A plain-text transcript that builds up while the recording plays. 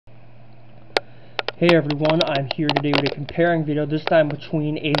Hey everyone, I'm here today with a comparing video, this time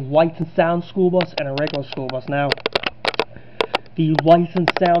between a lights and sound school bus and a regular school bus. Now, the lights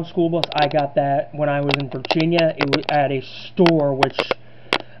and sound school bus, I got that when I was in Virginia. It was at a store which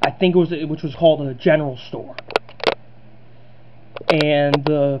was called a general store. And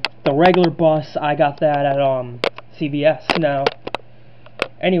the regular bus, I got that at CVS. Now,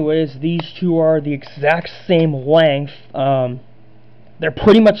 anyways, these two are the exact same length. They're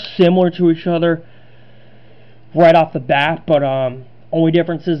pretty much similar to each other right off the bat, but only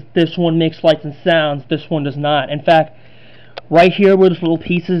difference is this one makes lights and sounds, this one does not. In fact, right here where this little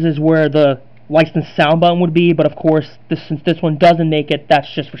pieces is where the lights and sound button would be, but of course, since this one doesn't make it, that's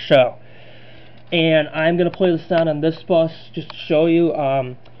just for show. And I'm going to play the sound on this bus just to show you.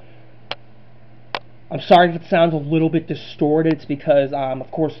 I'm sorry if it sounds a little bit distorted. It's because, of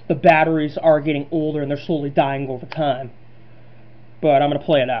course, the batteries are getting older and they're slowly dying over time. But I'm going to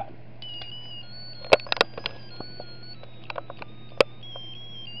play it out.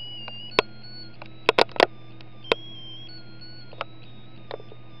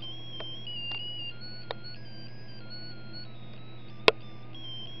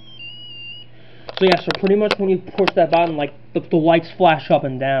 So yeah, so pretty much when you push that button, like, the lights flash up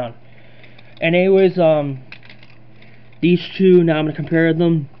and down. And anyways, these two, now I'm going to compare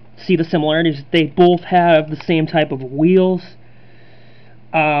them, see the similarities. They both have the same type of wheels.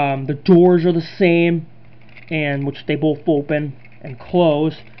 The doors are the same, and which they both open and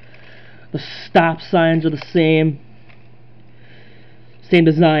close. The stop signs are the same. Same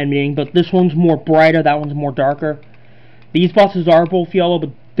design, meaning, but this one's more brighter, that one's more darker. These buses are both yellow,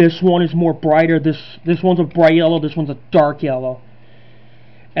 but this one is more brighter. This one's a bright yellow, this one's a dark yellow.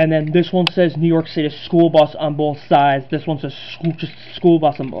 And then this one says New York City school bus on both sides. This one says just school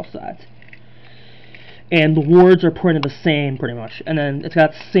bus on both sides. And the words are printed the same, pretty much. And then it's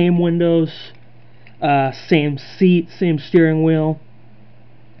got same windows, same seat, same steering wheel.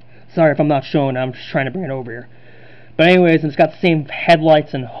 Sorry if I'm not showing it, I'm just trying to bring it over here. But anyways, it's got the same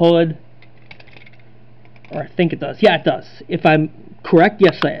headlights and hood. Or I think it does. Yeah, it does. If I'm correct,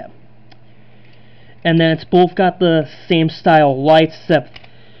 yes I am. And then it's both got the same style lights, except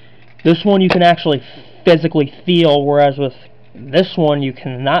this one you can actually physically feel, whereas with this one you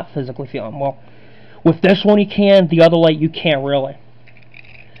cannot physically feel them. Well, with this one you can, the other light you can't really.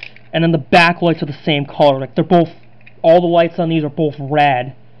 And then the back lights are the same color. Like, they're both, all the lights on these are both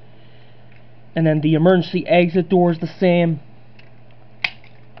red. And then the emergency exit door is the same.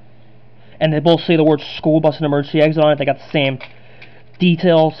 And they both say the word school bus and emergency exit on it. They got the same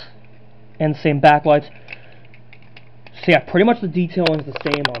details and the same backlights. So yeah, pretty much the detailing is the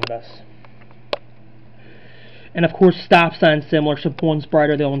same on this. And of course, stop signs similar, except one's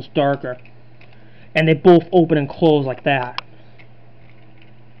brighter, the other one's darker. And they both open and close like that.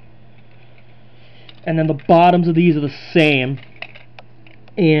 And then the bottoms of these are the same.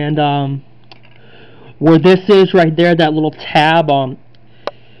 And where this is right there, that little tab,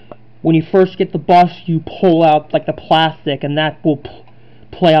 when you first get the bus, you pull out like the plastic, and that will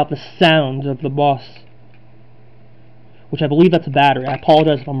play out the sounds of the bus. Which I believe that's a battery. I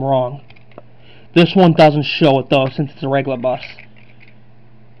apologize if I'm wrong. This one doesn't show it though, since it's a regular bus.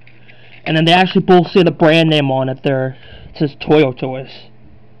 And then they actually both say the brand name on it. It says Toyo Toys.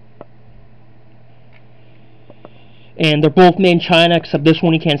 And they're both made in China, except this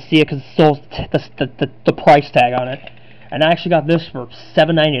one you can't see it because it still has the price tag on it. And I actually got this for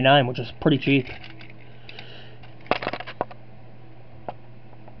 $7.99, which is pretty cheap.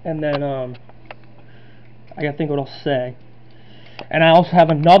 And then, I gotta think what else to say. And I also have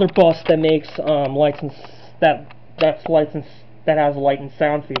another bus that makes lights and that has a light and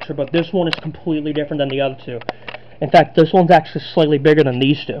sound feature, but this one is completely different than the other two. In fact, this one's actually slightly bigger than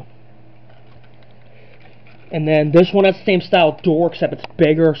these two. And then this one has the same style door, except it's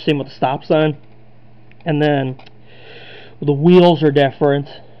bigger, same with the stop sign. And then the wheels are different.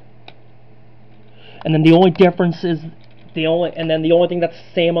 And then the only difference is the only thing that's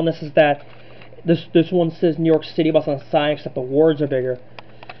the same on this is that this one says New York City bus on the sign, except the words are bigger.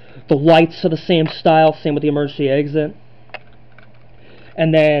 The lights are the same style, same with the emergency exit.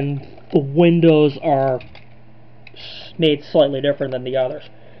 And then the windows are made slightly different than the others.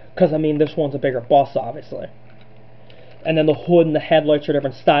 Because, I mean, this one's a bigger bus, obviously. And then the hood and the headlights are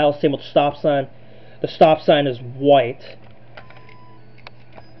different styles, same with the stop sign. The stop sign is white.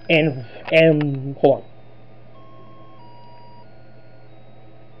 And hold on.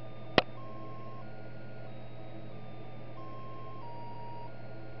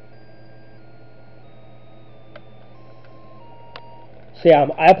 So yeah,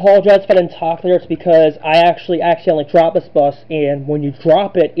 I apologize if I didn't talk there. It's because I actually accidentally dropped this bus, and when you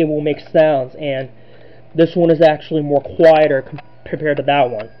drop it, it will make sounds. And This one is actually more quieter compared to that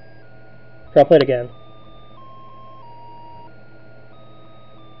one. So I'll play it again.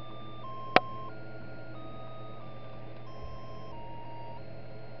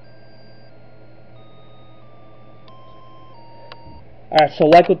 Alright, so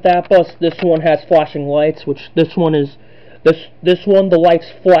like with that bus, this one has flashing lights, which this one is, this one the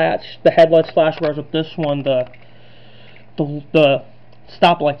lights flash, the headlights flash, whereas with this one the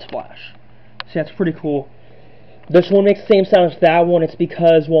stoplights flash. So that's pretty cool. This one makes the same sound as that one. It's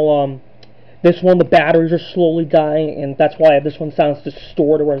because, well, this one the batteries are slowly dying, and that's why this one sounds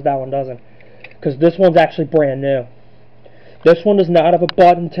distorted, whereas that one doesn't. Because this one's actually brand new. This one does not have a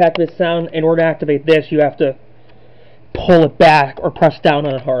button to activate sound. In order to activate this, you have to pull it back or press down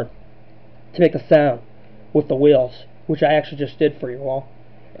on it hard to make the sound with the wheels, which I actually just did for you all.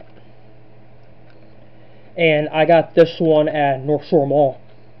 And I got this one at North Shore Mall,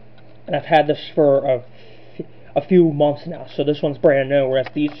 and I've had this for a few months now, so this one's brand new, whereas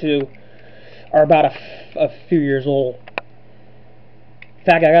these two are about a few years old. In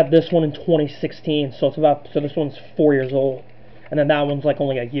fact, I got this one in 2016, so this one's 4 years old, and then that one's like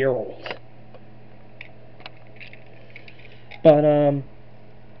only a year old. But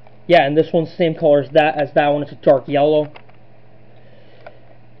yeah, and this one's the same color as that one. It's a dark yellow.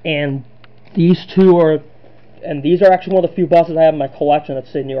 And these two are, and these are actually one of the few buses I have in my collection that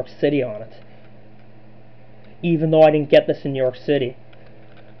say New York City on it. Even though I didn't get this in New York City.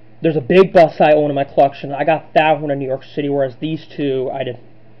 There's a big bus I own in my collection. I got that one in New York City, whereas these two I did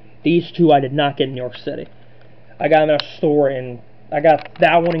not get in New York City. I got them in a store I got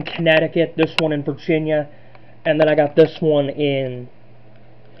that one in Connecticut, this one in Virginia, and then I got this one in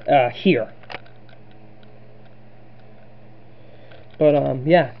here. But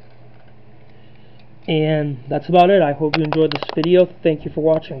yeah. And that's about it. I hope you enjoyed this video. Thank you for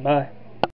watching. Bye.